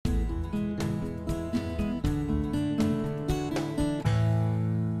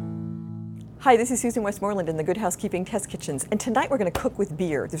Hi, this is Susan Westmoreland in the Good Housekeeping Test Kitchens, and tonight we're going to cook with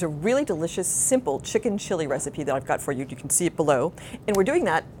beer. There's a really delicious, simple chicken chili recipe that I've got for you. You can see it below. And we're doing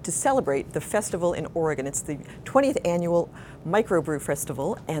that to celebrate the festival in Oregon. It's the 20th annual Microbrew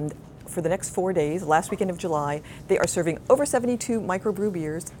Festival, and for the next 4 days, last weekend of July, they are serving over 72 microbrew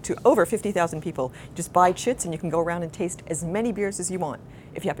beers to over 50,000 people. Just buy chits and you can go around and taste as many beers as you want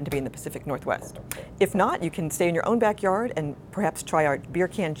if you happen to be in the Pacific Northwest. If not, you can stay in your own backyard and perhaps try our beer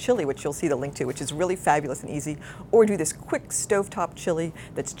can chili, which you'll see the link to, which is really fabulous and easy, or do this quick stovetop chili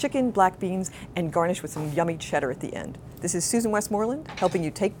that's chicken, black beans, and garnished with some yummy cheddar at the end. This is Susan Westmoreland, helping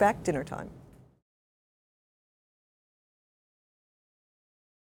you take back dinner time.